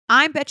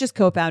I'm Betches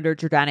co-founder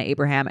Jordana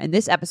Abraham, and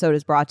this episode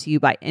is brought to you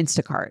by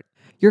Instacart.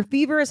 Your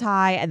fever is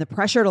high and the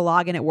pressure to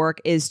log in at work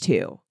is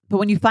too. But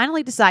when you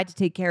finally decide to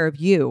take care of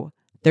you,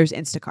 there's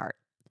Instacart.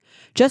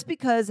 Just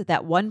because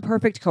that one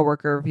perfect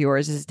coworker of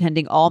yours is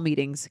attending all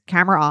meetings,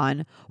 camera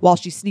on, while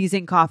she's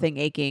sneezing, coughing,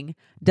 aching,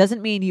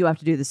 doesn't mean you have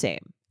to do the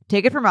same.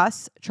 Take it from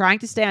us, trying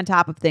to stay on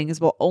top of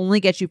things will only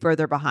get you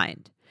further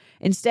behind.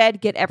 Instead,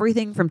 get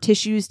everything from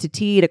tissues to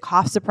tea to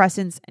cough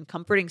suppressants and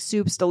comforting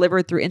soups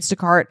delivered through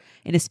Instacart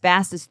in as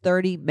fast as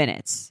 30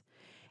 minutes.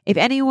 If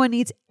anyone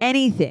needs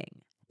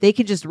anything, they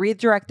can just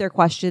redirect their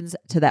questions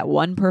to that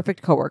one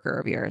perfect coworker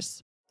of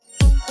yours.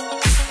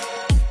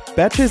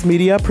 Betches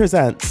Media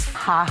presents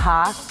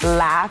Ha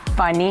laugh,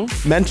 funny.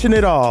 Mention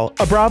It All,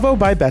 a Bravo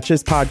by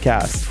Betches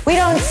podcast. We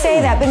don't say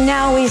that, but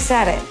now we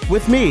said it.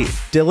 With me,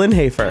 Dylan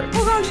Hafer.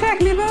 Who gonna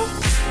check me, boo?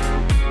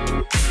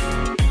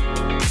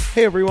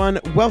 Hey everyone,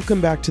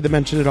 welcome back to the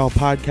Mention It All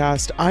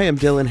podcast. I am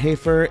Dylan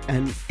Hafer,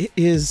 and it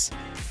is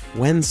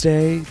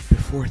Wednesday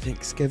before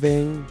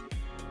Thanksgiving.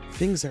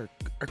 Things are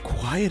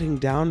quieting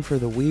down for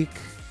the week.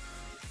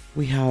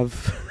 We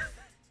have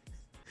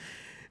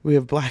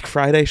Black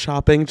Friday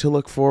shopping to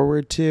look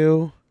forward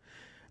to.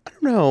 I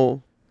don't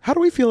know. How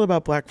do we feel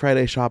about Black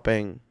Friday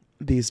shopping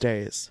these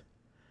days?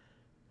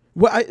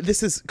 Well,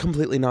 this is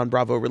completely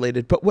non-Bravo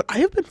related, but what I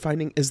have been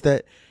finding is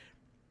that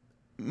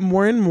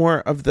more and more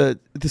of the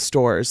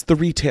stores, the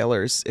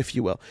retailers, if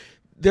you will,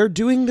 they're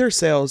doing their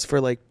sales for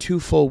like 2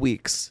 full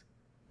weeks,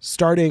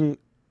 starting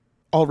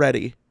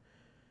already.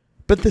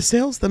 But the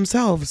sales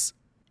themselves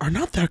are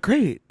not that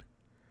great.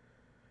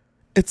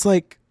 It's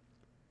like,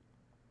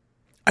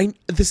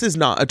 this is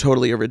not a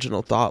totally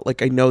original thought.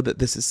 Like, I know that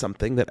this is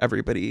something that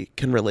everybody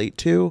can relate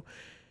to.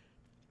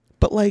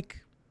 But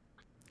like,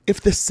 if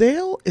the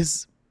sale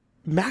is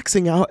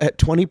maxing out at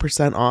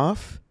 20%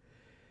 off,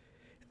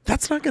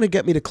 that's not going to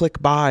get me to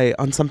click buy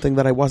on something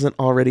that I wasn't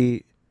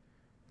already,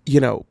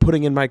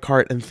 putting in my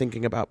cart and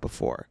thinking about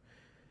before.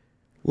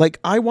 Like,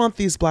 I want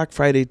these Black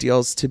Friday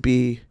deals to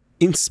be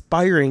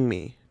inspiring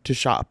me to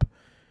shop,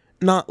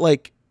 not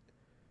like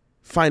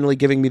finally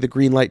giving me the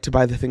green light to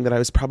buy the thing that I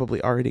was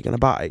probably already going to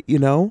buy,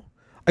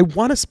 I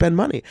want to spend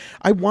money.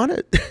 I want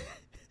to...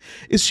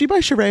 Is She by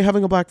Sheree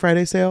having a Black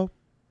Friday sale?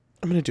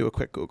 I'm going to do a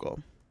quick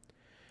Google.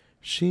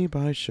 She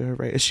by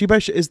Sheree.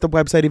 Is the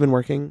website even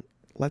working?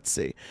 Let's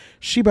see.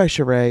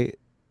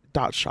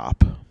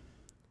 SheBySheree.shop.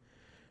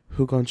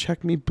 Who gonna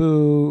check me,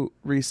 boo?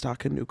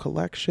 Restock a new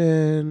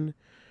collection.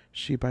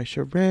 She by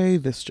Sheree.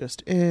 This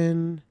just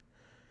in.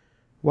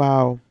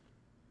 Wow.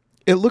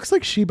 It looks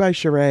like She by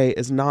Sheree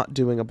is not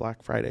doing a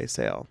Black Friday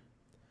sale.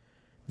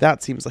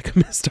 That seems like a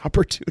missed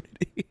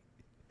opportunity.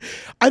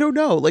 I don't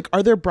know. Like,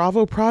 are there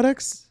Bravo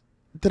products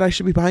that I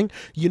should be buying?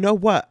 You know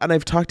what? And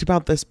I've talked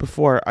about this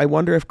before. I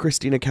wonder if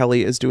Christina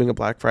Kelly is doing a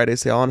Black Friday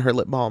sale on her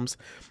lip balms,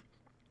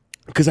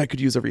 because I could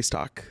use a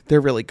restock.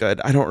 They're really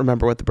good. I don't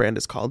remember what the brand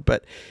is called,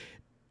 but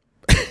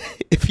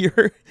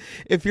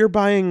if you're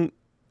buying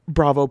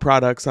Bravo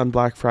products on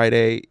Black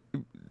Friday,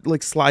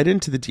 like, slide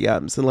into the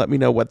DMs and let me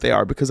know what they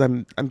are, because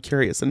I'm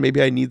curious and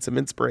maybe I need some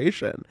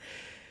inspiration.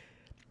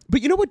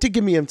 But you know what did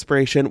give me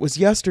inspiration was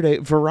yesterday,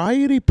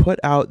 Variety put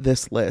out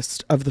this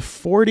list of the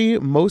 40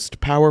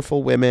 most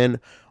powerful women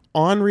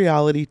on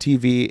reality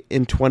TV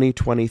in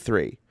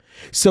 2023.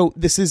 So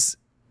this is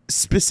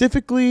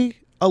specifically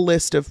a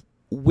list of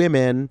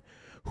women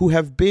who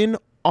have been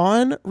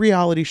on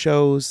reality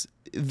shows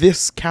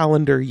this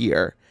calendar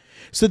year.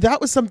 So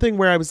that was something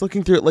where I was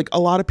looking through it. Like, a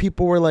lot of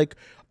people were like,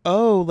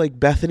 oh,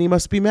 like, Bethany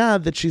must be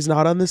mad that she's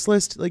not on this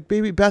list. Like,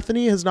 baby,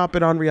 Bethany has not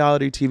been on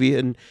reality TV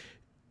in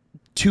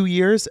 2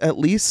 years at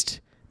least.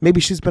 Maybe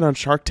she's been on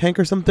Shark Tank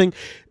or something.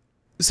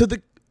 So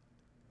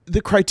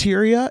the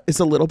criteria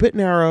is a little bit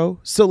narrow.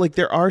 So like,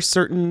 there are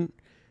certain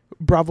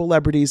Bravo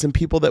celebrities and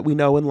people that we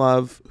know and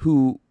love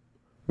who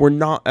were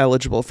not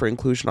eligible for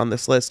inclusion on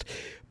this list.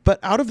 But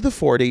out of the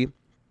 40,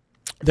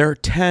 there are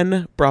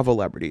 10 Bravo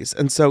celebrities.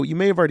 And so you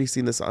may have already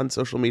seen this on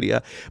social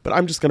media, but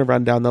I'm just going to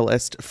run down the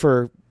list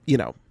for,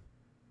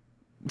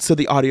 so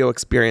the audio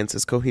experience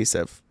is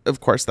cohesive.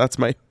 Of course, that's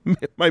my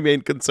main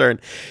concern.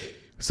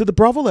 So the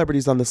Bravo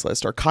celebrities on this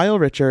list are Kyle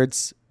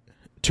Richards,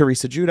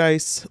 Teresa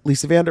Giudice,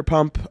 Lisa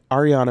Vanderpump,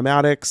 Ariana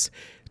Madix,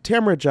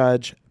 Tamra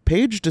Judge,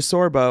 Paige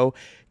DeSorbo,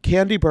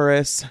 Candy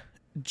Burris,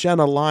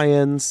 Jenna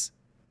Lyons,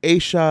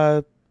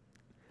 Aisha...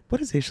 What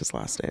is Aisha's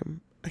last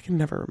name? I can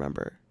never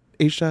remember.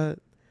 Aisha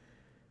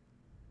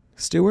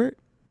Stewart?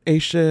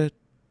 Aisha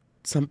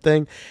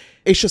something.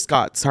 Aisha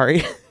Scott,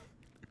 sorry.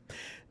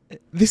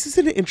 This is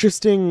an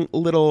interesting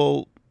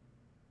little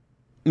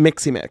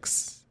mixy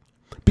mix,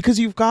 because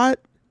you've got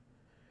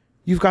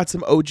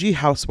some OG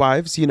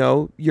housewives,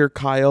 your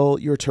Kyle,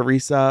 your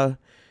Teresa.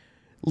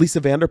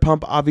 Lisa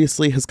Vanderpump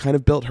obviously has kind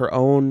of built her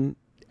own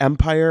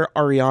empire.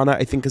 Ariana,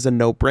 I think, is a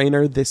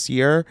no-brainer this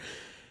year.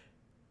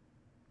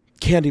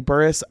 Candy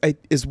Burris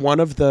is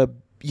one of the,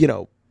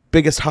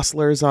 biggest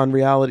hustlers on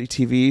reality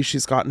TV.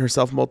 She's gotten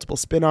herself multiple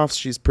spinoffs.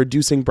 She's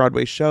producing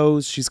Broadway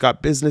shows. She's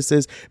got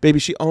businesses. Baby,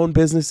 she owned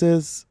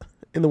businesses,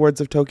 in the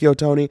words of Tokyo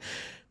Tony.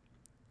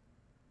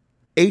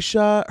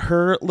 Aisha,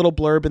 her little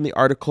blurb in the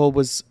article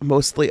was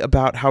mostly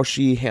about how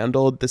she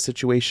handled the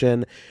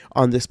situation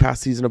on this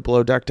past season of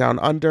Below Deck Down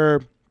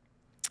Under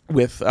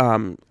with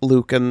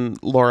Luke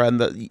and Laura and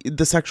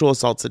the sexual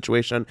assault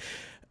situation.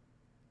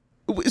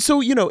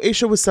 So,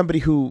 Aisha was somebody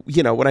who,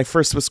 when I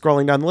first was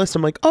scrolling down the list,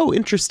 I'm like, oh,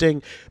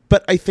 interesting.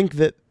 But I think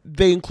that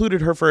they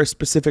included her for a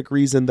specific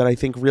reason that I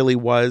think really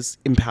was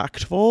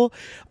impactful.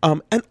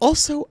 And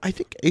also, I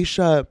think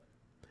Aisha,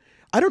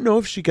 I don't know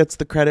if she gets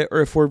the credit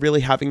or if we're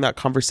really having that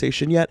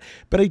conversation yet,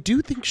 but I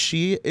do think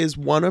she is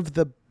one of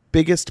the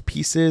biggest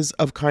pieces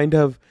of kind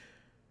of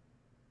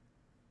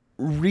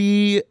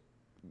revamping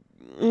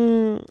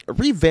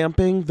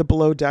the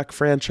Below Deck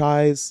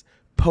franchise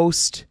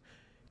post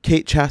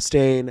Kate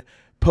Chastain,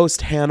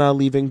 post Hannah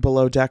leaving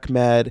Below Deck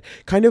Med.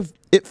 Kind of,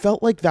 it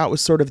felt like that was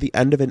sort of the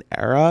end of an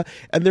era.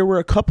 And there were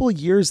a couple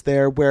years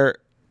there where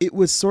it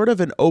was sort of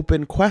an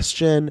open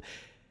question.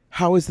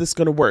 How is this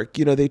going to work?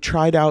 They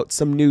tried out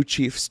some new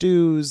chief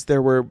stews.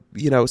 There were,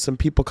 some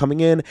people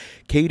coming in.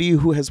 Katie,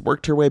 who has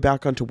worked her way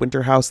back onto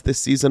Winter House this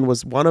season,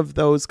 was one of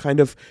those kind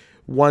of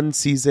one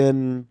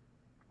season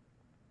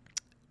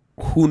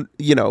who,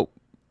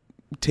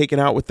 taken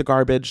out with the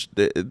garbage.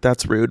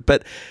 That's rude.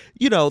 But,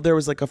 there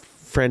was like a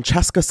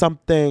Francesca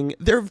something.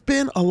 There have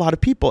been a lot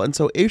of people. And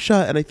so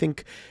Aisha, and I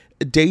think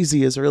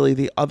Daisy is really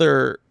the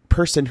other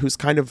person who's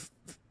kind of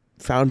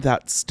found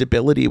that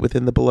stability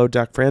within the Below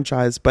Deck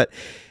franchise. But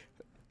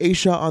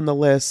Aisha on the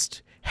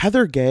list.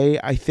 Heather Gay,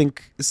 I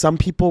think some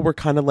people were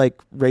kind of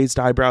like raised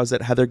eyebrows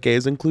at Heather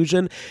Gay's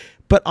inclusion.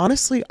 But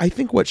honestly, I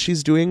think what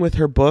she's doing with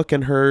her book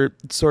and her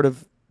sort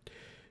of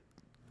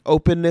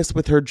openness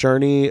with her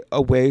journey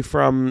away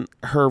from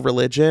her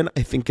religion,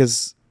 I think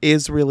is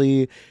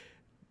really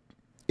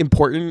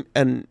important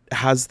and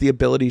has the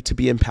ability to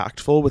be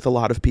impactful with a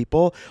lot of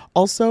people.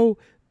 Also,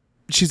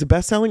 she's a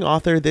best-selling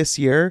author this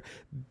year.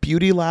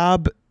 Beauty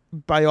Lab,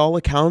 by all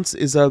accounts,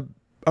 is a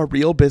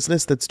real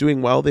business that's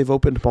doing well. They've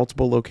opened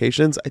multiple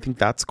locations. I think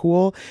that's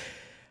cool.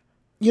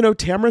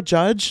 Tamra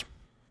Judge,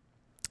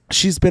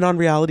 she's been on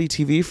reality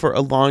TV for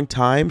a long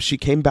time. She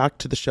came back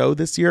to the show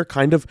this year,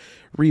 kind of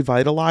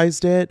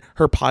revitalized it.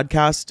 Her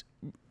podcast,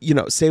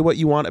 Say What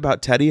You Want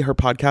About Teddy, her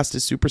podcast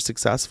is super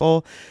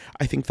successful.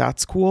 I think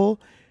that's cool.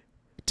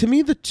 To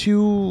me, the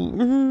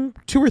two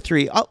or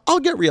three, I'll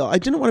get real. I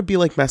didn't want to be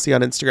like messy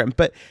on Instagram,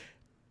 but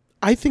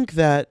I think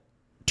that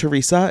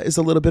Teresa is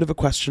a little bit of a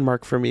question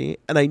mark for me.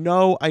 And I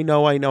know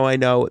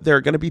there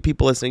are going to be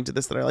people listening to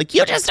this that are like,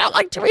 you just don't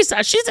like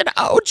Teresa. She's an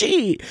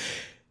OG.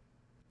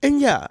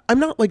 And yeah, I'm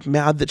not like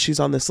mad that she's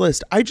on this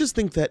list. I just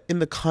think that in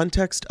the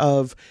context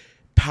of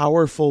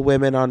powerful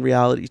women on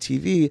reality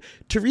TV,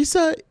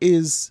 Teresa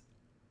is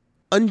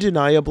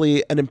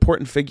undeniably an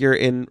important figure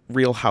in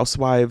Real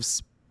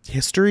Housewives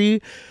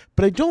history.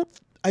 But I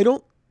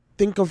don't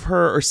think of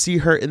her or see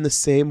her in the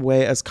same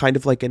way as kind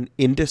of like an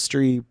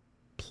industry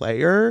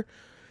player.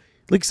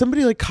 Like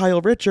somebody like Kyle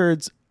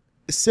Richards,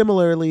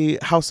 similarly,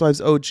 Housewives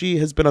OG,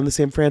 has been on the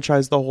same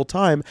franchise the whole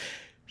time.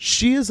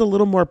 She is a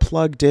little more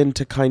plugged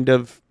into kind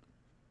of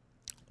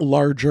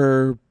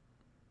larger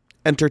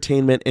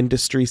entertainment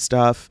industry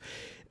stuff.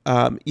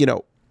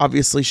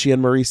 Obviously she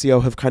and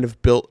Mauricio have kind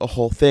of built a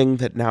whole thing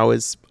that now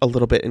is a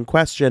little bit in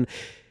question.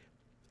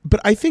 But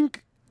I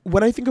think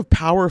when I think of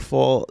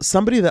powerful,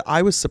 somebody that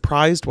I was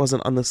surprised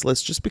wasn't on this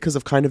list just because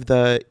of kind of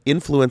the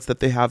influence that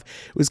they have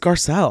was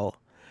Garcelle.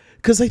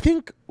 Because I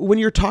think when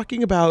you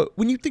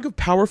think of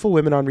powerful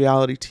women on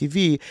reality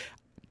TV,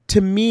 to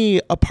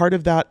me, a part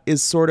of that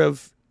is sort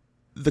of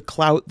the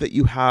clout that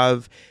you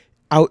have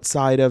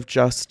outside of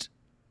just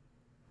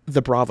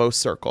the Bravo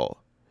circle.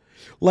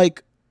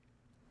 Like,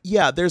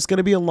 yeah, there's going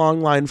to be a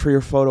long line for your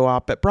photo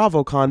op at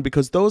BravoCon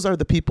because those are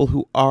the people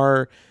who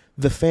are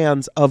the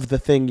fans of the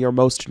thing you're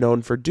most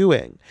known for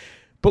doing.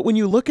 But when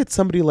you look at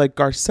somebody like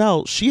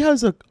Garcelle, she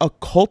has a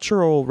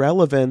cultural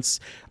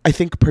relevance, I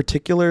think,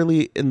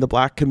 particularly in the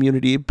Black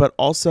community, but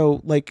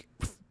also like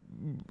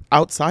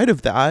outside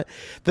of that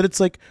it's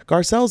like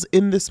Garcelle's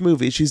in this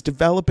movie. She's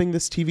developing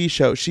this TV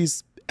show.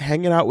 She's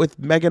hanging out with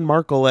Meghan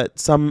Markle at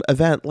some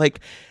event. Like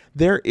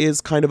there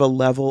is kind of a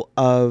level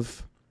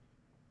of,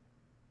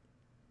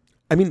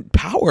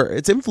 power.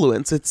 It's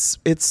influence.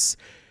 It's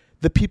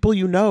the people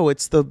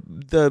it's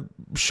the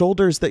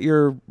shoulders that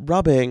you're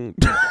rubbing.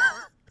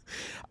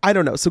 I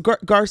don't know. So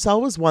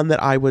Garcelle was one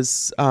that I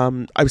was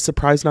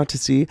surprised not to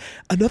see.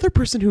 Another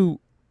person who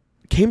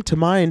came to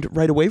mind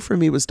right away for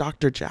me was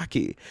Dr.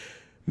 Jackie.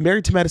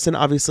 Married to Medicine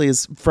obviously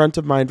is front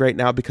of mind right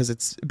now because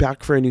it's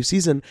back for a new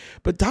season.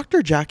 But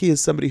Dr. Jackie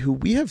is somebody who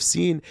we have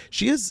seen.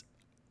 She is,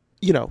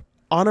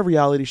 on a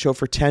reality show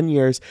for 10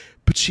 years,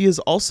 but she is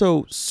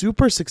also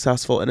super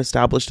successful and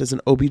established as an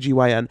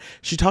OBGYN.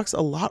 She talks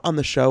a lot on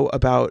the show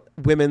about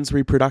women's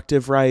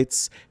reproductive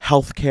rights,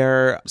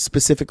 healthcare,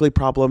 specifically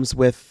problems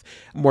with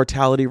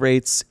mortality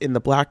rates in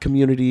the Black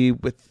community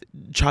with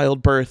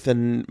childbirth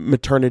and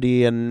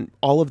maternity and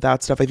all of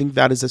that stuff. I think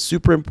that is a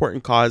super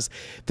important cause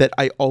that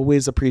I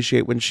always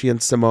appreciate when she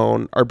and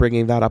Simone are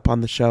bringing that up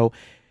on the show.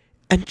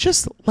 And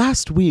just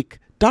last week,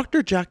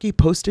 Dr. Jackie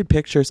posted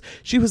pictures.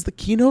 She was the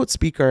keynote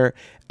speaker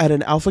at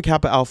an Alpha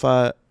Kappa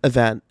Alpha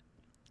event.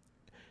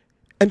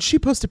 And she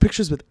posted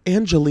pictures with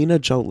Angelina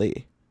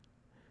Jolie.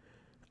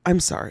 I'm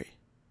sorry.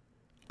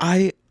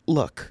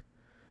 Look,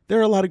 there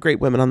are a lot of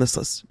great women on this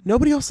list.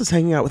 Nobody else is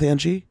hanging out with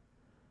Angie.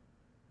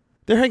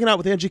 They're hanging out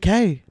with Angie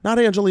K, not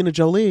Angelina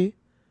Jolie.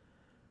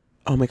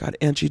 Oh my God,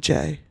 Angie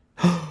J.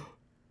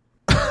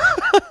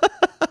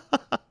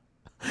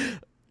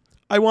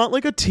 I want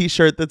like a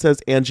t-shirt that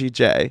says Angie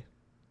J.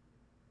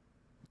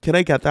 Can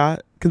I get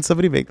that? Can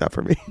somebody make that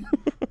for me?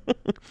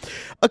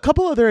 A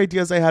couple other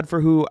ideas I had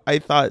for who I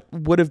thought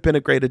would have been a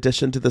great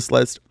addition to this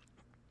list.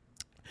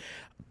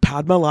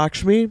 Padma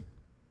Lakshmi.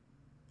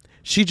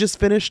 She just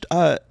finished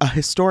a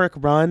historic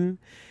run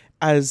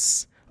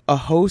as a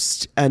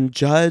host and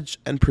judge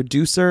and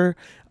producer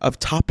of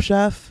Top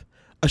Chef,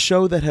 a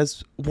show that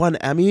has won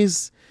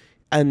Emmys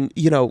and,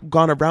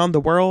 gone around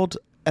the world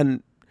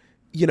and,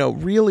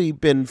 really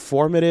been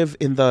formative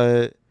in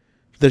the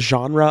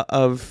genre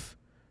of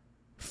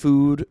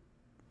food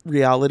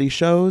reality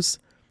shows.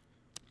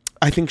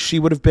 I think she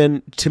would have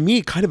been, to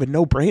me, kind of a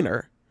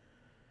no-brainer.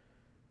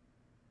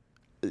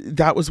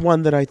 That was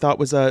one that I thought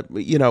was a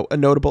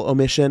notable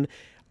omission.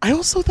 I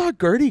also thought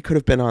Gertie could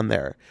have been on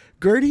there.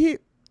 Gertie,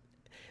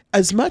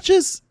 as much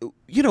as,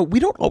 we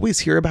don't always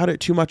hear about it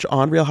too much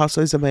on Real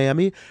Housewives of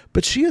Miami,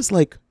 but she is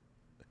like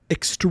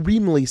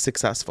extremely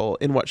successful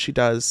in what she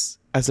does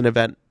as an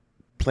event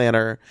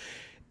planner.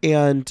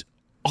 And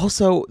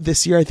also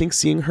this year, I think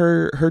seeing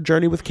her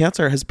journey with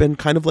cancer has been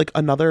kind of like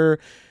another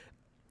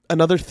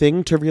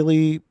thing to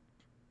really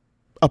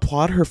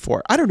applaud her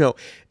for. I don't know.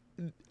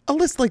 A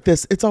list like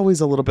this, it's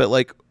always a little bit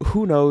like,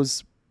 who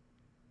knows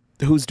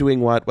who's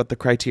doing what the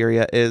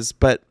criteria is,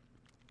 but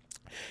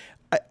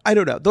I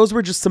don't know. Those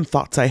were just some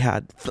thoughts I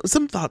had.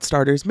 Some thought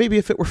starters. Maybe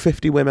if it were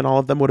 50 women, all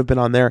of them would have been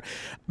on there.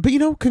 But,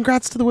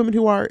 congrats to the women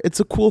who are. It's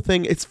a cool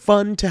thing. It's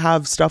fun to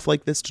have stuff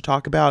like this to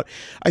talk about.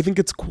 I think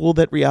it's cool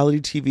that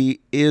reality TV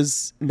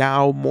is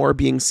now more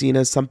being seen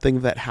as something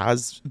that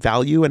has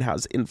value and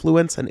has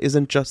influence and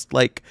isn't just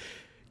like,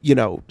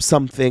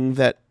 something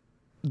that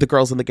the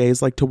girls and the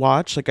gays like to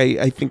watch. Like,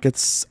 I think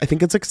it's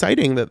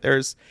exciting that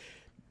there's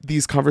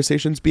these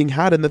conversations being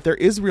had and that there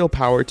is real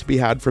power to be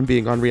had from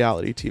being on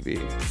reality TV.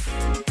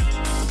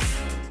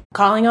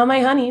 Calling all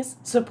my honeys,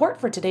 support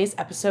for today's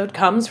episode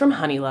comes from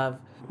Honeylove.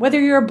 Whether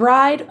you're a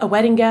bride, a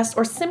wedding guest,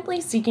 or simply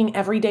seeking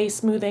everyday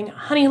smoothing,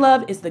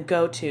 Honeylove is the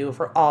go-to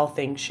for all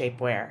things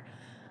shapewear.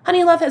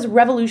 Honeylove has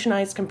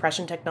revolutionized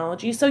compression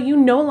technology so you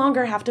no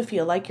longer have to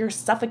feel like you're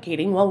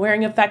suffocating while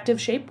wearing effective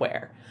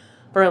shapewear.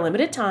 For a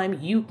limited time,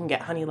 you can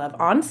get Honeylove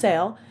on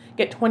sale.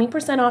 Get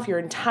 20% off your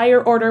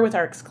entire order with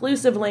our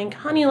exclusive link,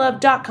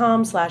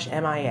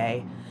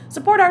 honeylove.com/MIA.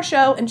 Support our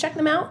show and check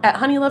them out at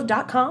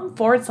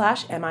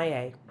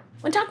honeylove.com/MIA.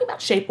 When talking about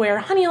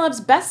shapewear,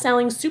 Honeylove's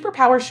best-selling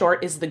Superpower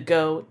Short is the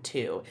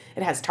go-to.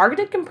 It has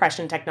targeted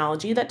compression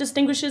technology that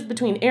distinguishes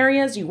between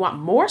areas you want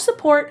more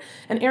support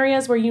and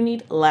areas where you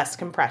need less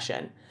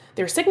compression.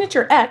 Their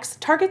Signature X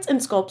targets and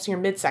sculpts your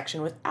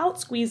midsection without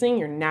squeezing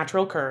your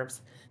natural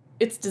curves.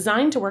 It's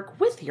designed to work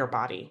with your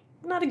body,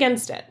 not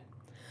against it.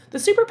 The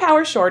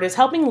Superpower Short is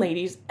helping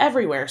ladies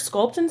everywhere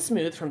sculpt and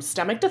smooth from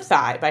stomach to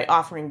thigh by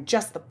offering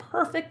just the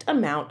perfect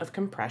amount of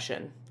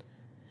compression.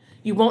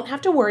 You won't have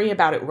to worry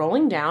about it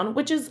rolling down,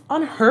 which is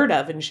unheard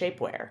of in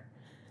shapewear,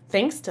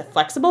 thanks to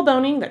flexible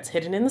boning that's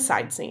hidden in the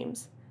side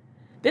seams.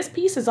 This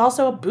piece is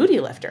also a booty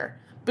lifter.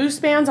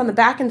 Boost bands on the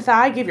back and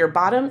thigh give your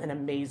bottom an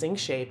amazing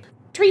shape.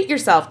 Treat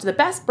yourself to the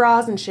best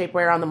bras and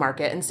shapewear on the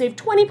market and save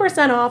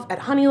 20% off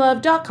at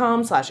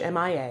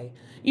honeylove.com/MIA.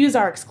 Use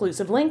our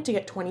exclusive link to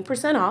get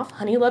 20% off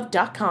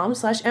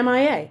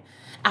honeylove.com/MIA.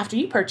 After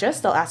you purchase,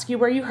 they'll ask you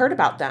where you heard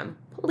about them.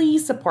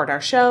 Please support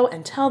our show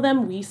and tell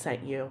them we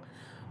sent you.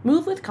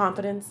 Move with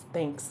confidence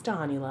thanks to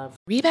Honeylove.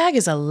 Rebag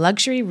is a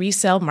luxury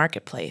resale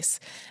marketplace.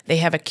 They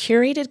have a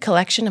curated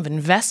collection of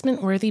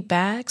investment-worthy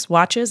bags,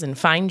 watches, and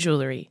fine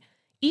jewelry.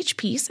 Each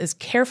piece is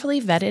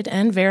carefully vetted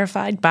and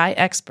verified by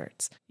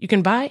experts. You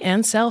can buy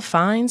and sell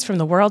finds from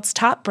the world's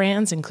top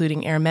brands,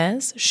 including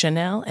Hermes,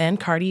 Chanel, and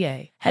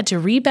Cartier. Head to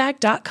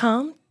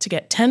Rebag.com to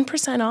get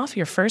 10% off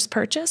your first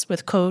purchase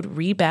with code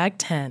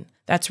REBAG10.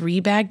 That's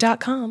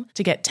Rebag.com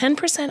to get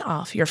 10%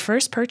 off your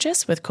first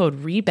purchase with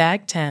code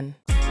REBAG10.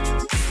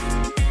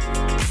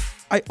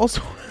 I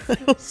also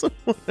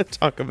want to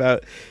talk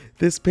about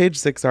this Page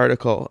 6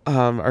 article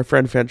our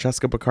friend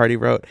Francesca Baccardi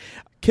wrote.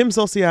 Kim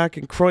Zolciak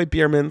and Croy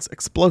Bierman's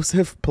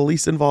explosive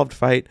police-involved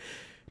fight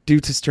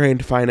due to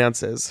strained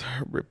finances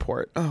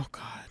report. Oh,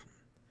 God.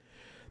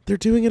 They're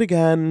doing it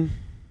again.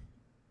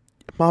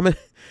 Mom and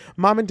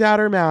Dad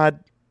are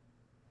mad.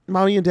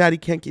 Mommy and Daddy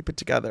can't keep it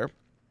together.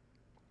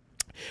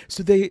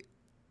 So they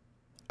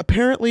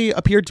apparently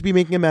appeared to be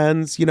making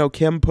amends.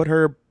 Kim put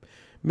her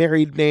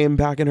married name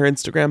back in her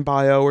Instagram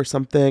bio or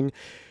something.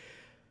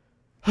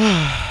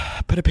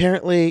 But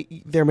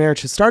apparently their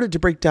marriage has started to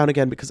break down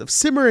again because of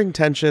simmering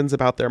tensions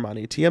about their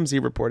money, TMZ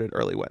reported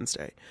early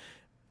Wednesday.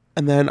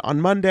 And then on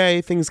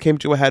Monday, things came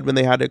to a head when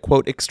they had a,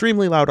 quote,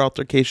 extremely loud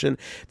altercation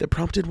that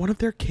prompted one of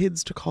their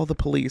kids to call the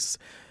police.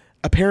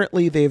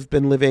 Apparently, they've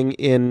been living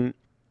in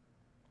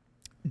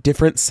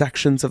different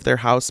sections of their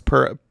house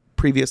per a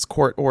previous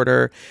court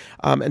order,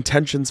 and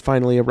tensions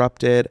finally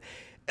erupted.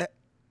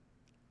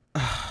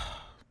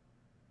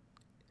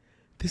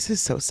 This is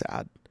so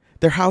sad.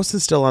 Their house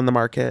is still on the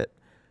market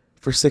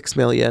for $6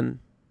 million.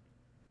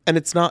 And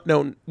it's not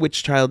known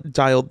which child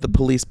dialed the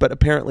police, but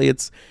apparently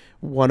it's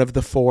one of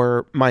the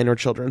 4 minor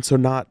children. So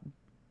not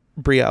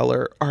Brielle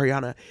or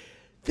Ariana.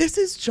 This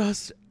is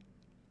just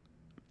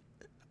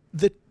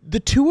the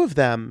two of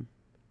them,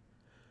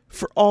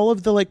 for all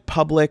of the like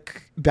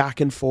public back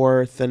and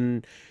forth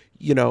and,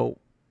 you know,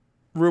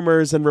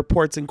 rumors and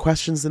reports and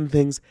questions and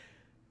things.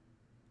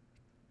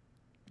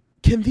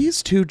 Can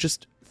these two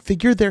just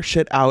figure their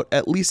shit out,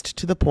 at least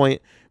to the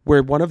point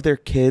where one of their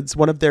kids,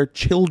 one of their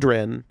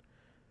children,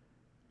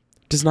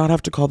 does not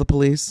have to call the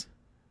police?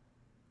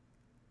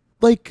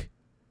 Like,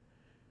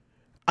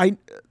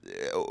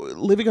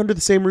 living under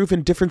the same roof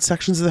in different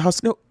sections of the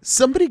house. No,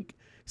 somebody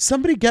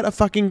get a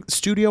fucking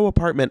studio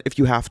apartment if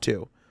you have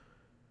to.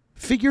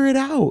 Figure it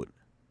out.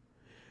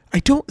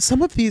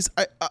 Some of these,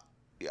 I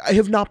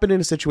have not been in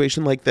a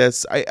situation like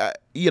this.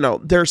 You know,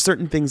 there are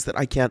certain things that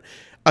I can't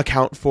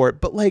account for,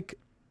 but like,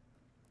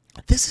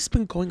 this has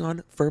been going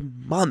on for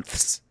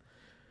months.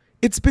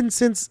 It's been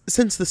since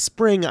the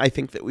spring, I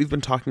think, that we've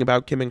been talking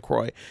about Kim and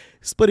Kroy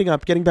splitting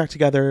up, getting back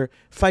together,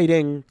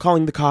 fighting,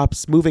 calling the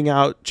cops, moving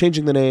out,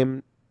 changing the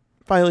name,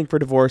 filing for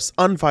divorce,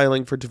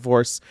 unfiling for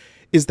divorce.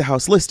 Is the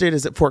house listed?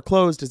 Is it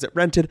foreclosed? Is it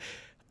rented?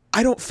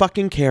 I don't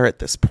fucking care at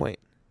this point.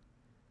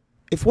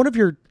 If one of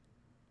your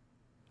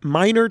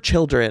minor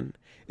children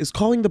is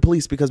calling the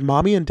police because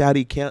mommy and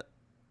daddy can't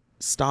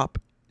stop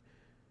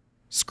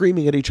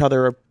screaming at each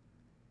other,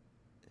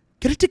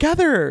 get it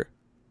together.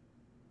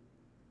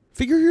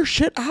 Figure your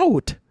shit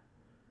out.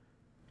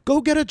 Go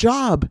get a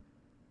job.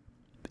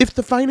 If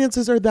the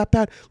finances are that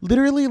bad,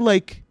 literally,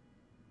 like,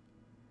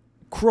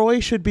 Kroy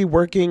should be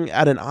working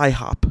at an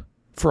IHOP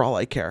for all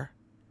I care.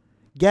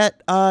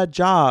 Get a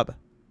job.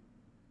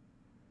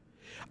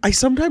 I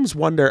sometimes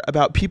wonder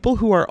about people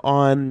who are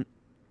on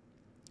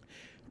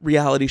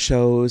reality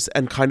shows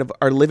and kind of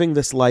are living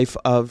this life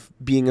of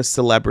being a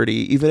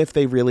celebrity, even if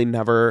they really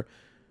never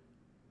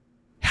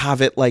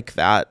have it like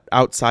that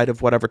outside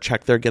of whatever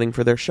check they're getting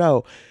for their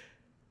show.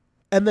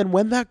 And then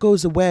when that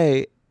goes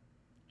away,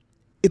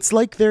 it's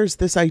like there's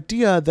this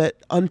idea that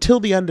until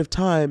the end of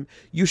time,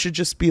 you should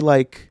just be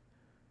like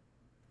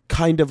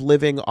kind of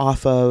living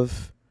off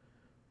of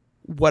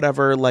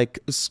whatever like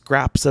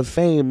scraps of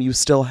fame you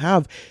still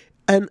have.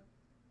 And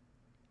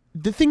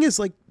the thing is,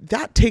 like,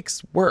 that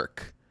takes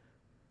work.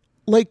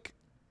 Like,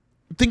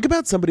 think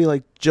about somebody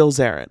like Jill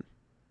Zarin.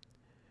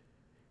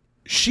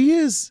 She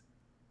is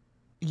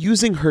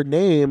using her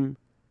name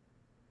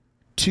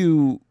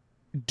to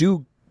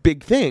do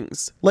big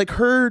things. Like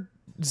her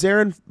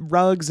Zarin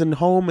rugs and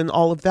home and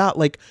all of that.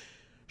 Like,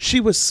 she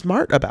was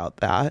smart about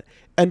that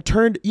and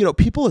turned, you know,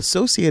 people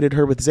associated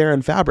her with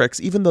Zarin fabrics,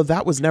 even though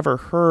that was never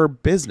her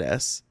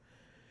business.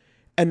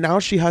 And now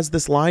she has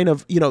this line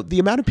of, you know, the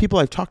amount of people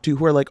I've talked to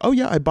who are like, oh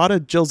yeah, I bought a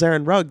Jill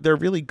Zarin rug. They're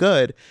really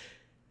good.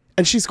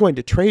 And she's going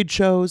to trade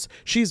shows.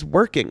 She's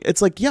working.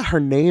 It's like, yeah, her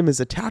name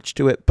is attached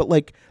to it, but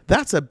like,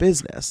 that's a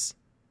business.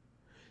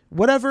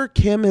 Whatever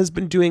Kim has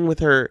been doing with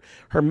her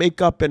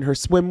makeup and her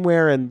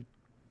swimwear and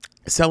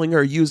selling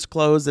her used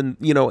clothes, and,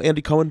 you know,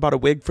 Andy Cohen bought a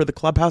wig for the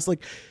clubhouse.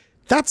 Like,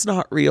 that's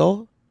not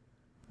real.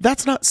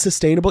 That's not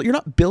sustainable. You're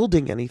not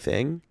building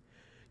anything.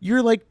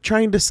 You're like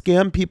trying to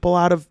scam people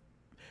out of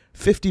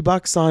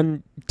 $50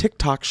 on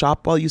TikTok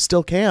shop while you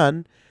still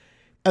can,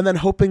 and then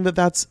hoping that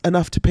that's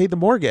enough to pay the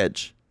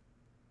mortgage.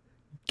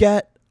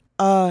 Get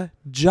a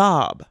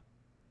job.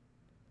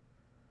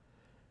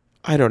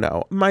 I don't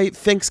know. My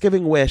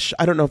Thanksgiving wish,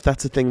 I don't know if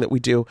that's a thing that we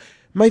do.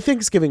 My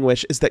Thanksgiving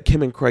wish is that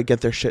Kim and Kroy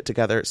get their shit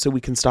together so we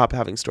can stop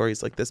having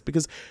stories like this,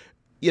 because,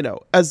 you know,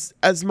 as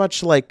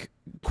much like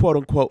quote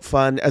unquote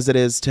fun as it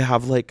is to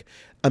have like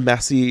a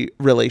messy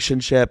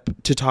relationship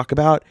to talk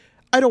about,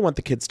 I don't want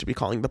the kids to be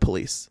calling the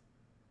police.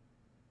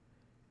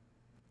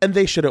 And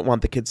they shouldn't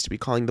want the kids to be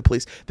calling the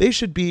police.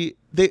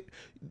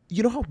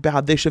 You know how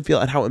bad they should feel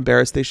and how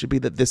embarrassed they should be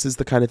that this is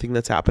the kind of thing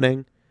that's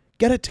happening?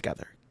 Get it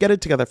together. Get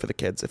it together for the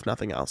kids, if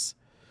nothing else.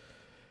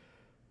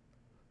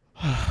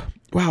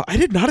 Wow, I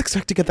did not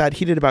expect to get that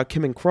heated about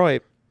Kim and Kroy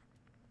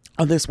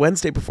on this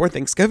Wednesday before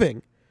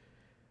Thanksgiving.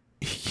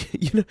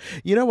 You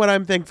know what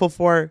I'm thankful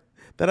for?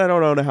 That I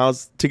don't own a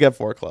house to get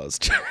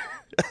foreclosed.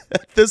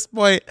 At this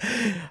point,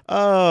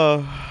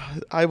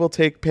 I will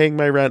take paying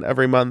my rent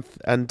every month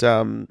and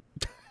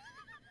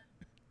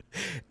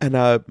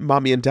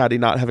mommy and daddy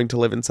not having to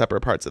live in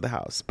separate parts of the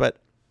house. But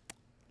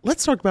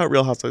let's talk about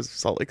Real Housewives of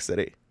Salt Lake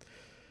City.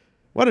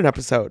 What an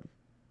episode.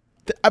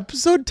 The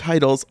episode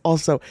titles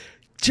also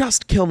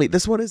just kill me.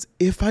 This one is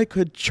If I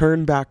Could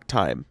Turn Back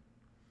Time.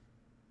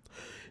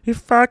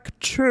 If I could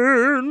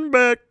turn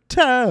back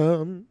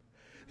time,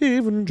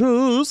 even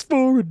just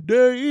for a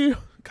day.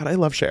 God, I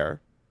love Cher.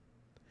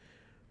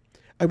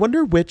 I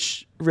wonder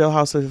which Real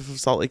Housewives of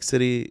Salt Lake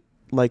City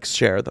likes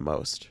Cher the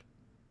most.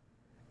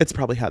 It's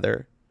probably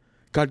Heather.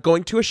 God,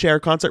 going to a Cher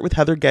concert with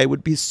Heather Gay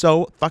would be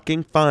so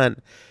fucking fun.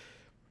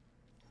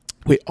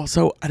 Wait,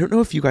 also, I don't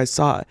know if you guys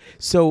saw.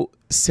 So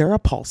Sarah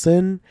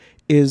Paulson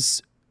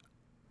is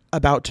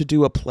about to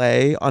do a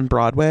play on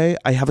Broadway.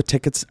 I have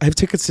tickets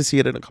to see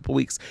it in a couple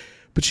weeks.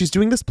 But she's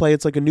doing this play.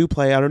 It's like a new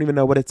play. I don't even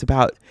know what it's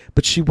about.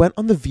 But she went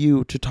on The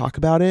View to talk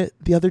about it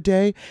the other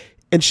day.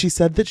 And she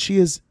said that she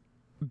is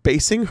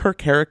basing her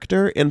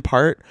character in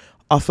part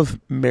off of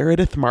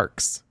Meredith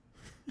Marks.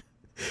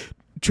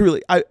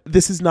 Truly,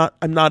 it's not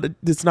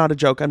a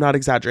joke. I'm not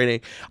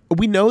exaggerating.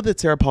 We know that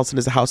Sarah Paulson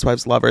is a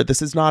Housewives lover.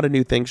 This is not a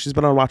new thing. She's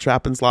been on Watch What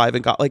Happens Live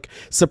and got like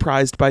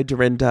surprised by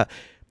Dorinda.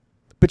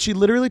 But she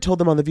literally told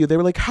them on The View, they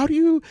were like, how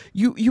do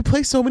you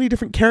play so many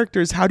different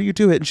characters? How do you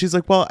do it? And she's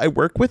like, well, I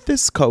work with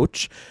this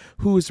coach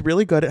who's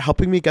really good at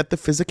helping me get the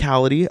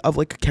physicality of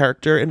like a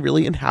character and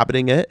really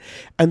inhabiting it.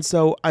 And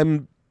so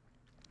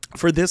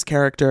for this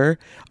character,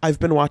 I've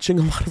been watching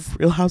a lot of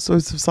Real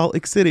Housewives of Salt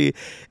Lake City,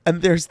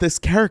 and there's this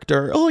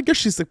character. Oh, I guess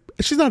she's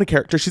not a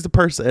character. She's a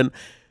person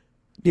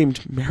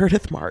named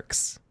Meredith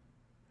Marks.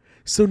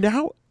 So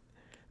now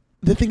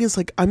the thing is,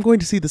 like, I'm going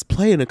to see this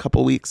play in a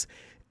couple weeks,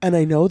 and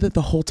I know that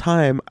the whole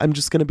time I'm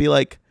just going to be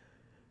like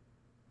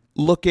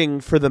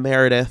looking for the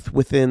Meredith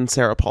within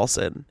Sarah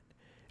Paulson.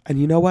 And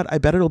you know what? I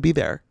bet it'll be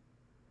there.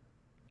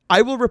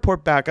 I will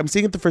report back. I'm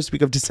seeing it the first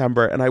week of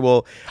December, and I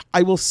will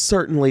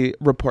certainly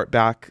report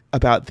back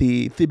about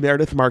the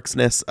Meredith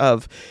Marksness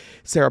of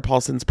Sarah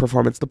Paulson's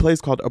performance. The play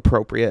is called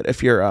Appropriate.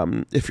 If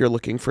you're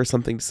looking for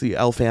something to see,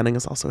 Elle Fanning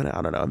is also in it.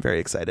 I don't know. I'm very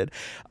excited.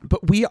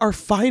 But we are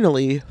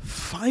finally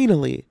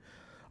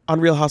on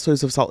Real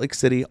Housewives of Salt Lake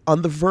City,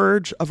 on the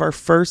verge of our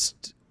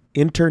first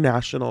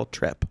international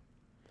trip.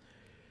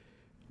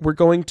 We're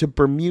going to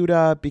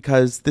Bermuda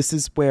because this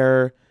is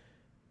where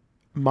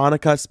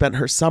Monica spent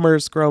her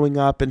summers growing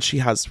up, and she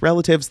has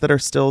relatives that are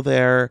still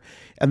there,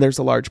 and there's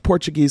a large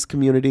Portuguese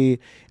community.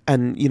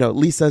 And, you know,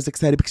 Lisa's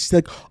excited because she's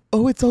like,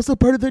 oh, it's also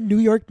part of the New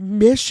York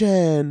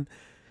mission.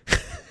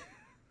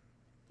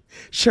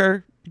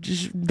 Sure,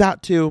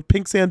 that too.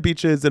 Pink sand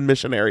beaches and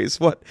missionaries.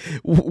 What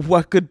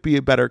could be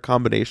a better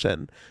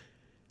combination?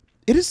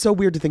 It is so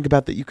weird to think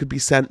about that you could be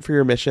sent for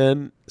your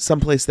mission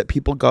someplace that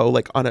people go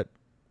like on a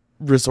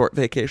resort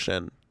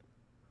vacation.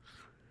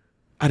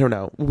 I don't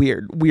know.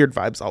 Weird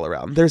vibes all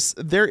around.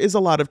 There is a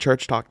lot of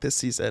church talk this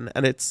season,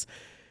 and it's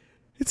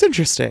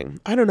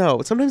interesting. I don't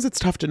know. Sometimes it's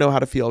tough to know how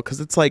to feel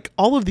because it's like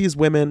all of these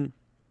women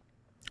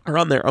are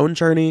on their own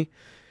journey,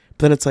 but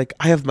then it's like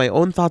I have my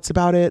own thoughts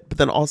about it, but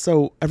then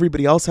also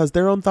everybody else has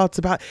their own thoughts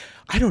about it.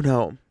 I don't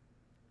know.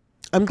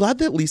 I'm glad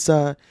that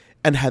Lisa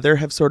and Heather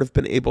have sort of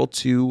been able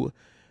to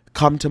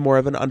come to more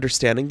of an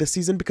understanding this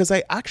season, because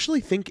I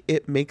actually think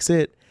it makes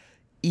it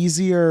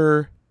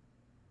easier.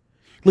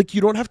 Like,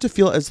 you don't have to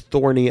feel as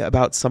thorny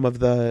about some of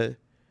the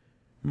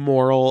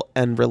moral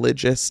and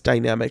religious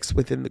dynamics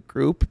within the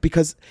group,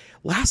 because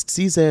last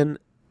season,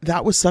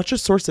 that was such a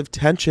source of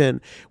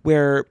tension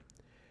where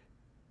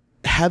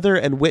Heather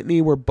and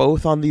Whitney were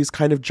both on these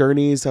kind of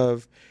journeys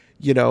of,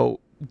 you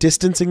know,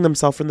 distancing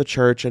themselves from the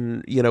church,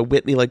 and, you know,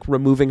 Whitney like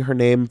removing her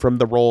name from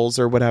the rolls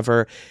or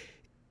whatever.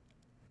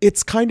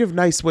 It's kind of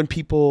nice when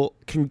people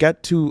can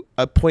get to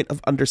a point of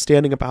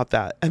understanding about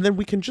that, and then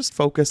we can just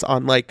focus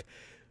on like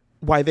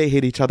why they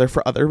hate each other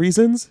for other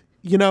reasons,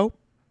 you know?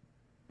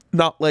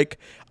 Not like,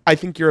 I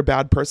think you're a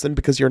bad person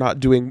because you're not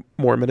doing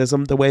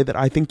Mormonism the way that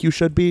I think you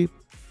should be.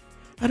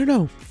 I don't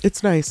know.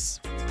 It's nice.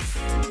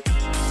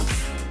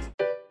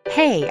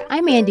 Hey,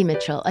 I'm Andy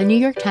Mitchell, a New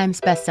York Times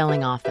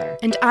bestselling author.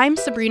 And I'm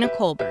Sabrina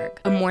Kohlberg,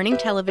 a morning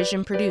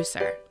television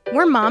producer.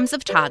 We're moms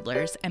of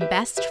toddlers and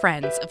best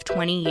friends of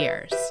 20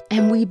 years.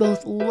 And we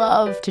both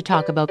love to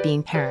talk about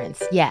being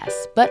parents,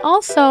 yes, but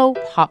also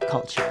pop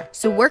culture.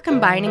 So we're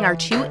combining our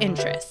two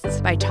interests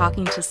by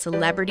talking to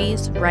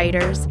celebrities,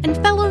 writers, and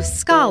fellow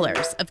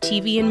scholars of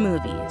TV and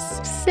movies.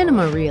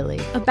 Cinema, really.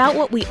 About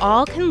what we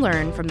all can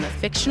learn from the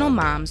fictional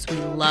moms we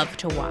love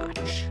to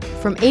watch.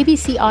 From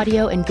ABC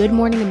Audio and Good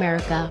Morning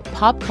America,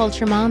 Pop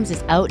Culture Moms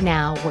is out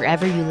now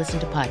wherever you listen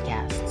to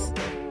podcasts.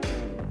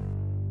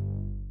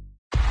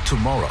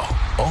 Tomorrow,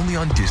 only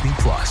on Disney+.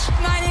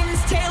 My name is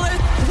Taylor.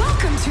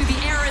 Welcome to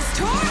the Eras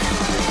Tour.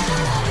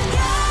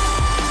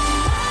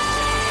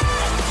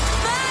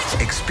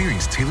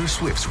 Experience Taylor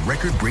Swift's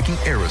record-breaking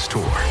Eras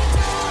Tour.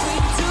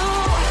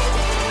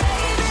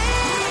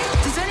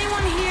 Does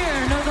anyone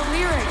here know the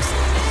lyrics?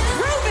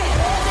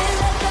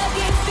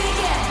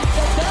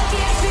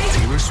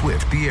 Taylor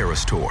Swift, the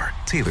Eras Tour,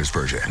 Taylor's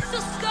version.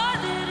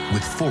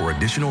 With 4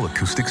 additional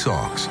acoustic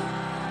songs.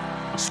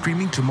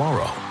 Streaming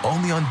tomorrow,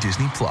 only on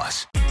Disney+.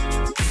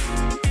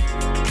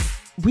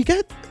 We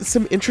get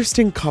some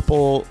interesting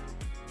couples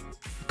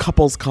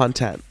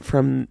content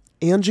from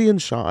Angie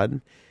and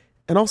Sean,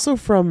 and also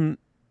from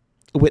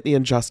Whitney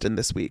and Justin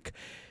this week.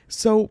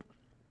 So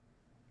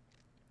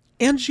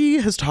Angie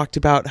has talked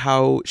about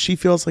how she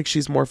feels like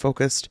she's more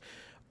focused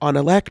on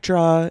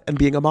Elektra and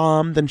being a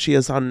mom than she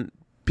is on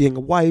being a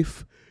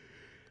wife.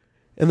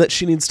 and that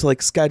she needs to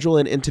like schedule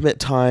an intimate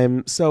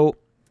time. So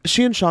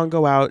she and Sean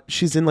go out.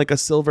 She's in like a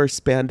silver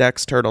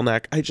spandex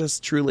turtleneck. I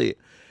just truly,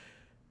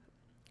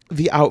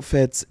 the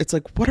outfits, it's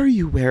like, what are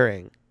you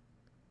wearing?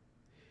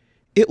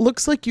 It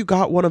looks like you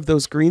got one of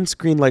those green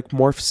screen like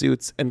morph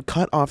suits and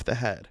cut off the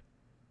head.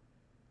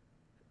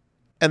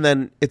 And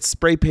then it's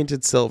spray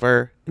painted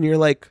silver. And you're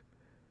like,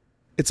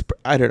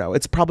 I don't know.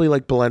 It's probably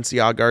like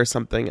Balenciaga or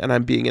something. And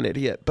I'm being an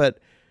idiot. But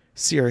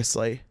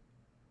seriously.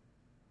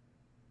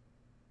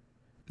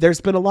 There's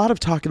been a lot of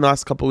talk in the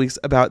last couple of weeks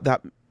about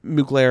that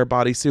Mugler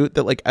bodysuit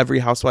that like every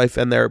housewife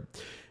and their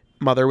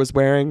mother was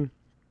wearing.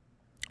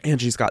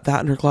 Angie's got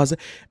that in her closet.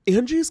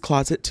 Angie's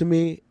closet, to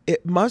me,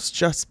 it must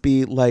just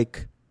be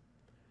like,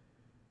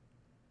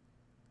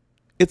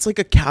 it's like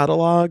a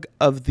catalog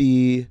of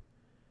the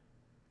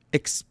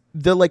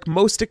like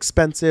most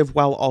expensive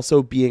while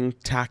also being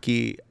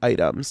tacky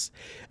items.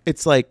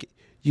 It's like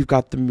you've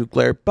got the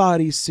Mugler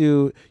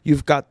bodysuit,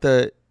 you've got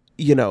the,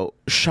 you know,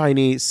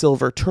 shiny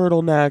silver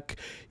turtleneck,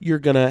 you're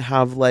gonna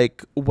have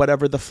like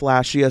whatever the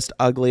flashiest,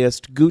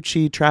 ugliest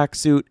Gucci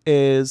tracksuit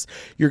is,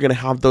 you're gonna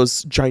have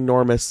those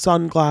ginormous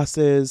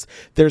sunglasses,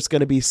 there's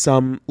gonna be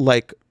some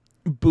like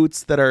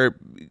boots that are,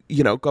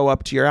 you know, go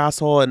up to your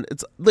asshole, and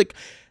it's like,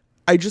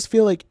 I just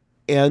feel like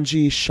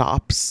Angie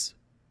shops.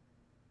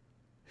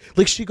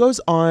 Like she goes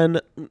on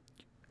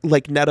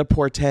like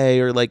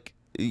Net-a-Porter or like,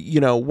 you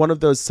know, one of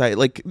those sites.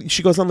 Like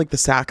she goes on like the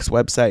Saks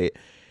website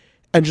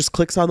and just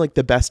clicks on like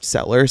the best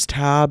sellers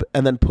tab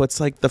and then puts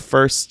like the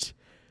first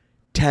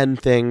 10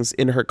 things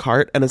in her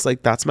cart. And it's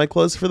like, that's my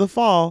clothes for the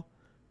fall.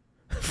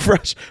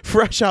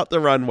 fresh out the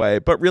runway.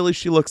 But really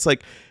she looks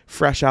like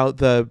fresh out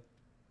the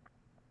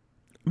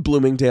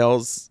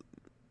Bloomingdale's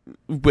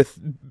with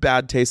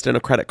bad taste in a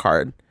credit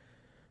card.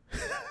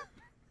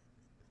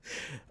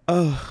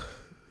 Oh,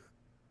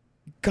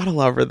 gotta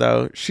love her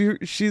though.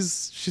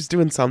 She's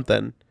doing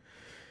something.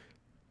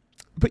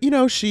 But you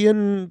know, she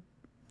and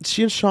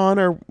Sean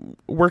are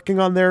working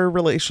on their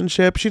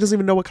relationship. She doesn't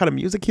even know what kind of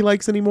music he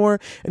likes anymore,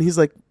 and he's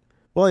like,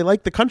 "Well, I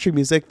like the country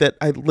music that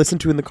I listen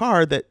to in the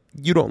car that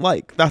you don't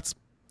like. That's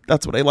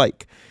what I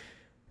like."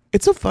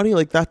 It's so funny.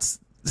 Like that's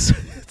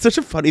it's such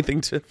a funny thing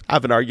to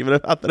have an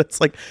argument about. That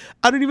it's like,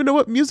 I don't even know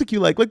what music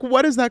you like. Like,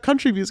 what is that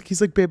country music?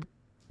 He's like, "Babe,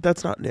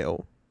 that's not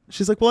new."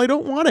 She's like, "Well, I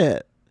don't want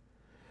it."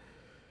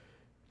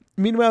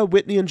 Meanwhile,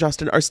 Whitney and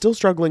Justin are still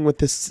struggling with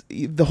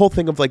the whole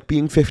thing of like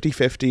being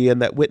 50-50,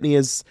 and that Whitney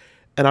is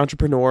an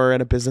entrepreneur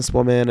and a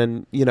businesswoman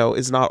and, you know,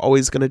 is not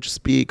always going to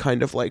just be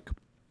kind of like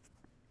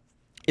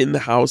in the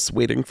house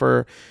waiting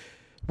for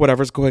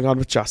whatever's going on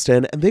with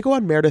Justin. And they go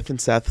on Meredith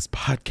and Seth's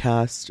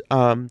podcast.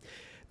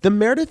 The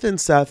Meredith and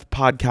Seth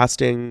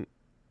podcasting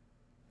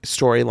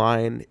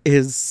storyline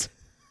is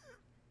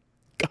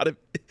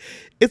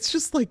it's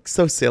just like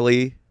so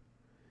silly.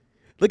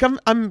 Like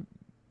I'm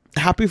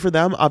happy for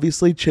them.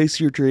 Obviously, chase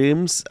your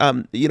dreams.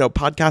 You know,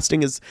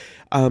 podcasting is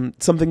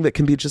something that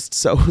can be just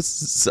so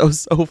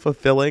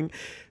fulfilling.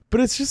 But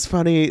it's just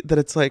funny that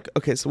it's like,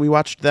 okay, so we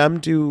watched them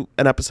do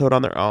an episode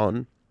on their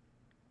own.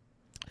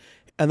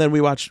 And then we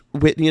watched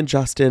Whitney and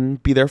Justin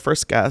be their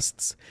first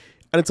guests.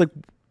 And it's like,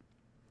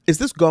 is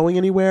this going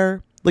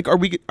anywhere? Like, are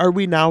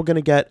we now going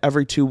to get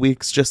every 2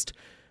 weeks just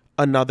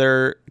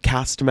another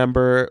cast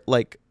member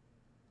like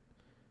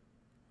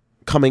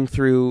coming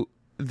through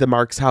the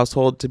Marks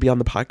household to be on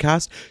the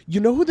podcast? You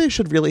know who they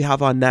should really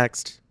have on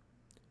next?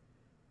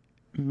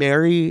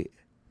 Mary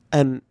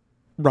and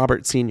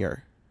Robert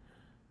Sr.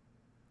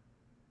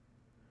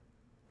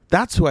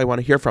 That's who I want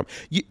to hear from.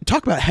 You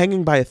talk about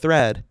hanging by a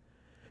thread.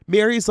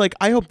 Mary's like,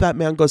 I hope that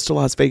man goes to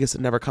Las Vegas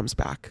and never comes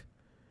back.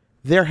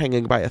 They're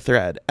hanging by a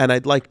thread, and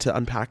I'd like to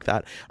unpack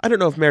that. I don't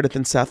know if Meredith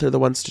and Seth are the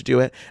ones to do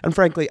it, and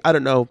frankly, I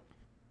don't know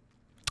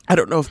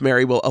if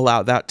Mary will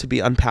allow that to be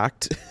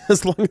unpacked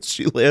as long as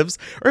she lives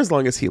or as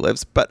long as he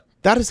lives. But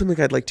that is something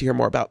I'd like to hear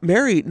more about.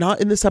 Mary,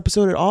 not in this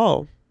episode at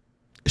all.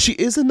 She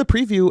is in the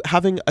preview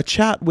having a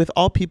chat with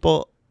all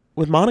people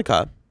with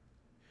Monica.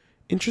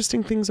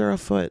 Interesting things are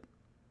afoot.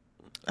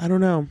 I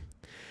don't know.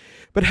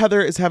 But Heather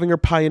is having her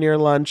pioneer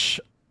lunch.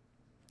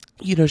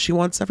 You know, she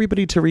wants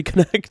everybody to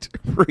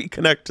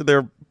reconnect to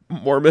their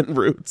Mormon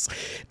roots.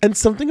 And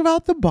something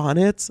about the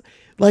bonnets,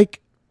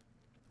 like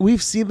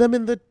we've seen them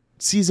in the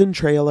season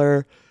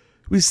trailer,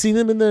 we've seen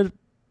them in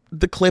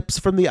the clips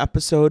from the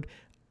episode.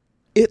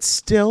 It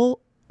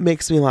still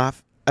makes me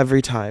laugh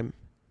every time.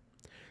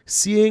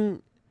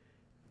 Seeing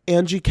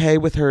Angie K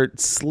with her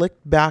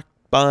slicked back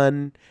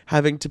bun,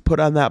 having to put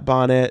on that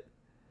bonnet.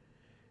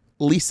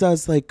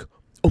 Lisa's like,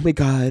 oh my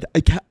God,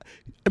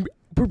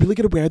 we're really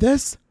gonna wear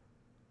this?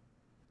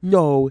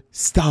 No,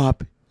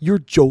 stop. You're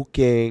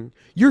joking.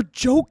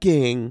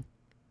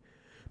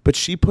 But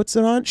she puts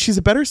it on. She's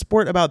a better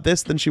sport about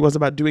this than she was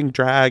about doing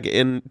drag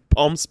in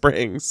Palm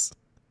Springs.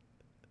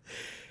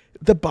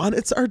 The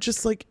bonnets are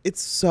just like,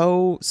 it's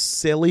so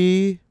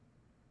silly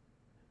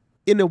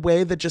in a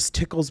way that just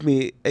tickles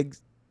me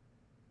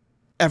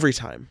every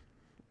time.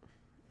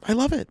 I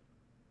love it.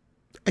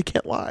 I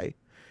can't lie.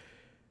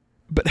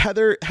 But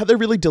Heather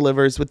really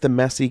delivers with the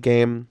messy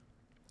game.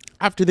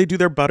 after they do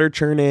their butter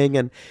churning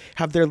and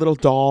have their little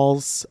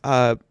dolls,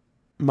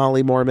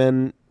 Molly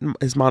Mormon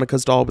is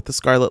Monica's doll with the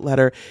scarlet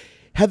letter.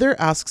 Heather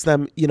asks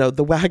them,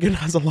 the wagon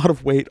has a lot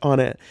of weight on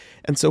it.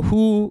 And so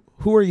who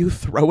are you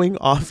throwing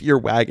off your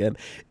wagon?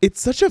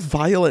 It's such a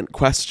violent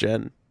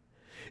question.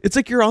 It's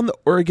like you're on the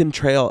Oregon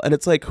Trail and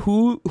it's like,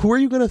 who are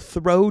you going to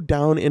throw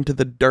down into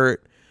the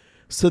dirt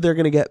so they're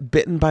going to get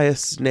bitten by a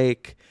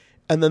snake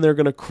and then they're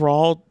going to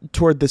crawl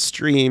toward the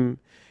stream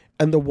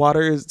and the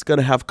water is going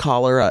to have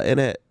cholera in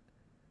it?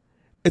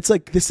 It's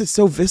like, this is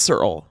so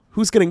visceral.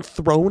 Who's getting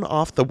thrown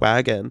off the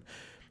wagon?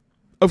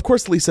 Of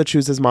course, Lisa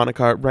chooses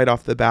Monica right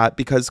off the bat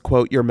because,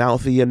 quote, you're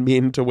mouthy and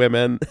mean to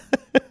women.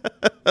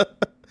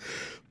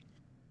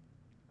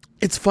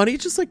 It's funny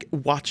just like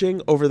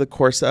watching over the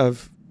course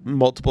of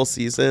multiple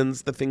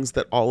seasons, the things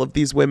that all of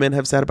these women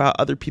have said about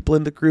other people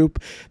in the group,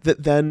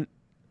 that then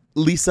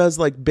Lisa's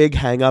like big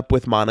hang up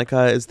with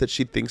Monica is that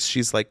she thinks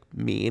she's like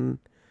mean.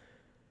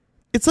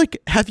 It's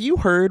like, have you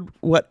heard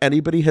what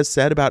anybody has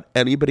said about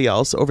anybody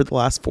else over the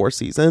last 4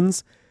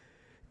 seasons?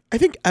 I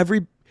think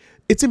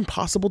it's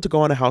impossible to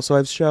go on a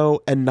Housewives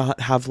show and not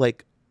have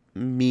like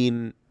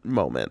mean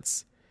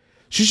moments.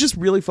 She's just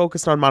really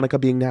focused on Monica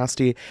being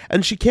nasty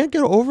and she can't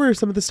get over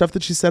some of the stuff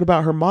that she said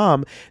about her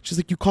mom. She's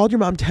like, you called your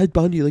mom Ted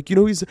Bundy. Like,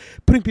 he's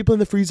putting people in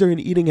the freezer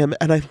and eating him.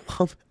 And I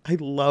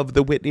love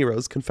the Whitney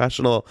Rose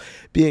confessional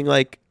being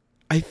like,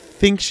 I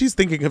think she's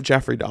thinking of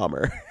Jeffrey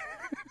Dahmer.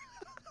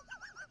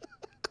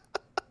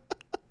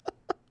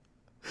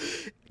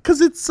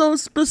 Because it's so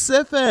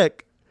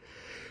specific.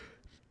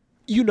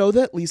 You know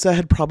that Lisa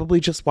had probably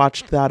just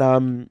watched that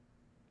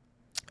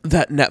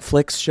that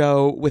Netflix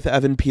show with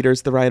Evan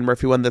Peters, the Ryan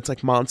Murphy one that's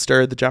like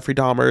Monster, the Jeffrey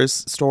Dahmer's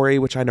story,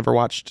 which I never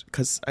watched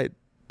because I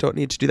don't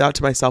need to do that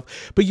to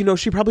myself. But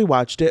she probably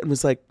watched it and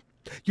was like,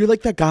 you're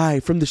like that guy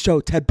from the show,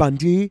 Ted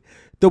Bundy,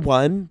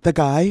 the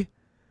guy.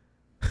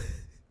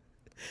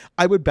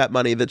 I would bet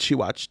money that she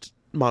watched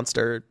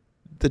Monster,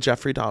 the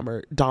Jeffrey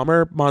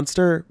Dahmer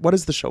Monster. What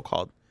is the show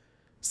called?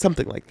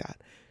 Something like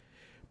that.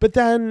 But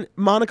then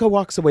Monica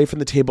walks away from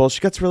the table.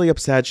 She gets really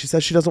upset. She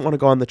says she doesn't want to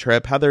go on the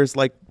trip. Heather's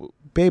like,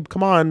 babe,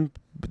 come on.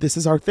 This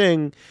is our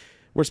thing.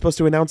 We're supposed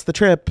to announce the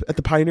trip at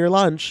the Pioneer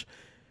Lunch.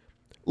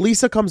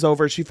 Lisa comes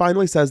over. She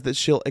finally says that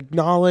she'll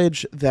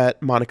acknowledge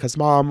that Monica's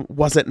mom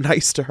wasn't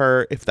nice to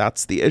her, if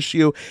that's the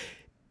issue.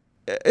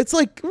 It's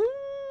like,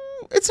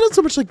 it's not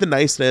so much like the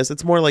niceness.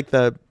 It's more like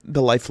the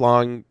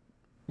lifelong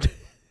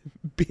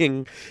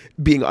being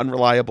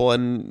unreliable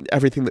and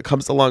everything that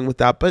comes along with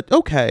that. But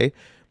okay.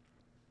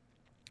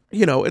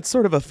 It's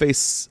sort of a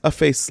face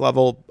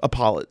level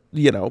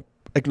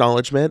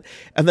acknowledgement.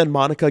 And then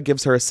Monica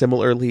gives her a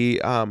similarly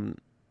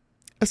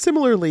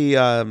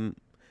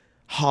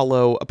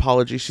hollow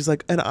apology. She's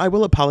like, and I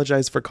will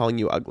apologize for calling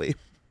you ugly.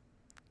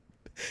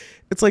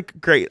 It's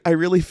like, great. I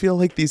really feel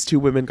like these two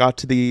women got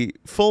to the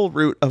full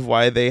root of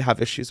why they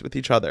have issues with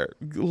each other.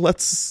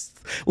 Let's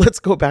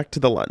go back to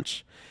the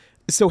lunch.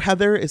 So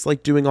Heather is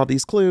like doing all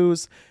these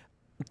clues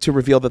to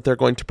reveal that they're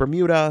going to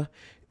Bermuda.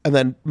 And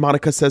then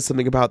Monica says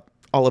something about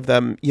all of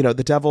them,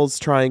 the devil's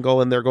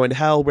triangle and they're going to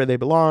hell where they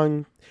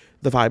belong.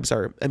 The vibes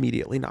are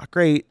immediately not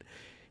great.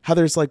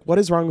 Heather's like, what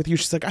is wrong with you?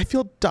 She's like, I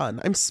feel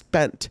done. I'm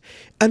spent.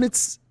 And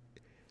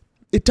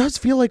it does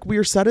feel like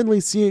we're suddenly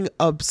seeing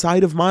a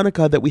side of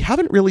Monica that we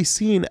haven't really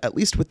seen, at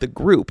least with the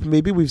group.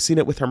 Maybe we've seen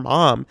it with her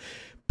mom,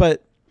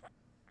 but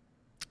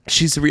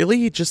she's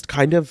really just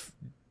kind of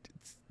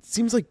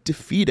seems like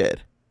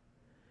defeated.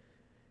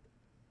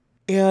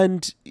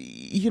 And,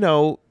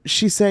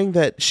 she's saying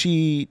that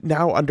she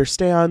now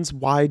understands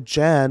why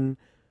Jen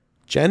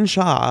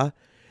Shah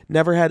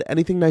never had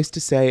anything nice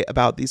to say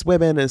about these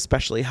women, and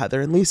especially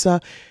Heather and Lisa.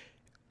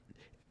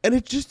 And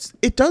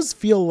it does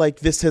feel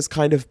like this has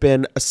kind of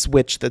been a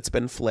switch that's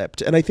been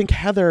flipped. And I think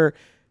Heather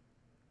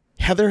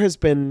has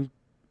been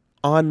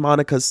on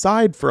Monica's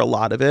side for a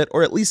lot of it,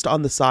 or at least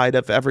on the side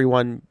of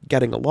everyone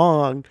getting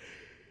along.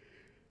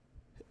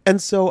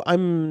 And so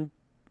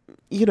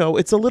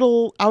it's a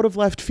little out of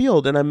left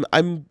field, and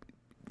I'm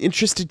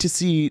interested to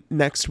see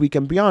next week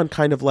and beyond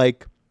kind of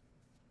like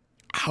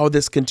how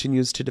this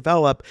continues to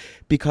develop,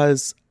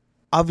 because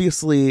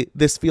obviously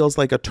this feels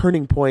like a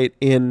turning point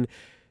in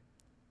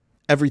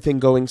everything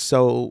going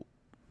so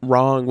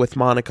wrong with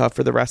Monica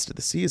for the rest of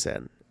the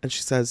season. And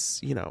she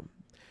says,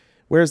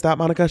 where's that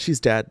Monica? She's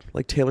dead,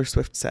 like Taylor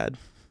Swift said.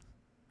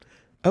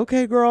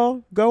 Okay,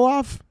 girl, go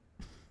off.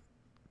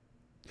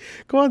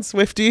 Go on,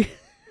 Swiftie.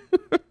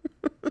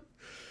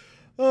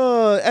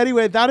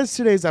 Anyway, that is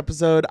today's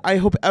episode. I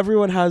hope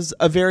everyone has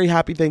a very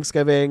happy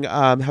Thanksgiving.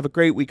 Have a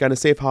great weekend, a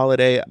safe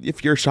holiday.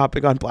 If you're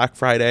shopping on Black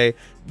Friday,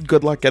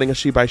 good luck getting a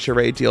She by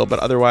Sheree deal, but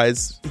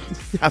otherwise,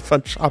 have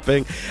fun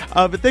shopping.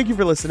 But thank you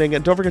for listening,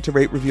 and don't forget to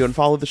rate, review, and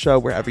follow the show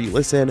wherever you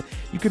listen.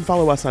 You can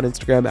follow us on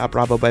Instagram at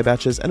Bravo by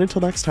Betches, and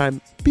until next time,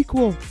 be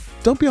cool.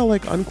 Don't be all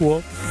like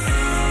uncool.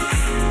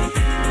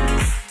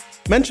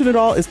 Mention It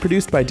All is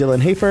produced by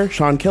Dylan Hafer,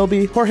 Sean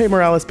Kilby, Jorge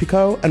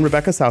Morales-Pico, and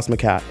Rebecca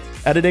Sausmacat.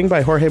 Editing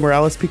by Jorge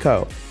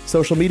Morales-Pico.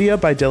 Social media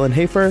by Dylan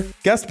Hafer.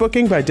 Guest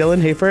booking by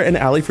Dylan Hafer and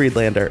Ali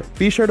Friedlander.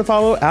 Be sure to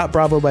follow at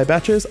Bravo by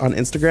Betches on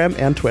Instagram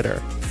and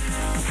Twitter.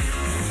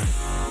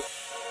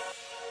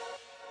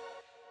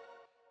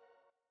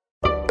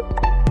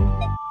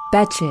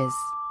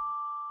 Betches.